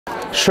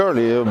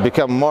surely it will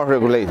become more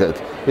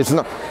regulated.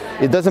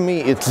 It doesn't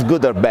mean it's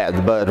good or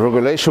bad, but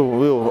regulation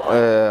will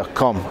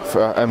come,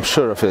 I'm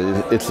sure of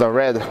it. It's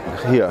already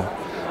here.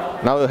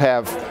 Now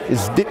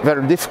it's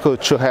very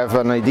difficult to have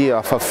an idea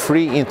of a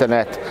free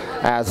internet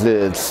as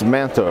its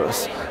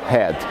mentors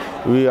had.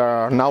 We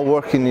are now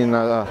working in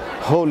a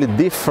wholly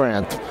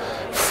different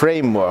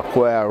framework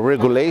where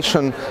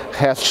regulation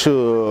has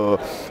to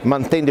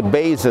maintain the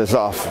basis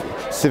of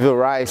civil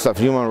rights, of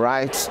human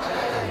rights.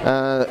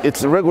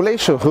 It's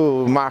regulation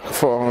who mark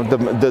for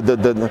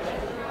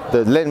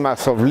the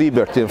landmarks of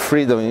liberty and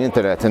freedom in the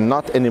internet, and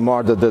not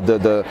anymore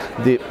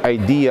the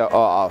idea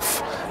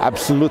of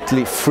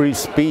absolutely free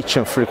speech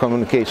and free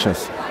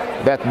communications.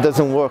 That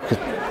doesn't work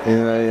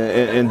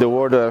in the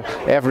world where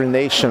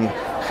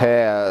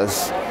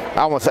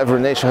almost every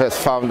nation has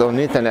found on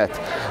the internet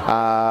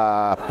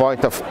a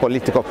point of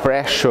political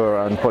pressure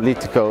and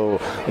political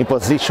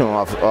imposition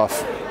of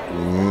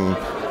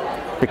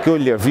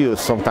peculiar views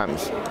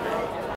sometimes.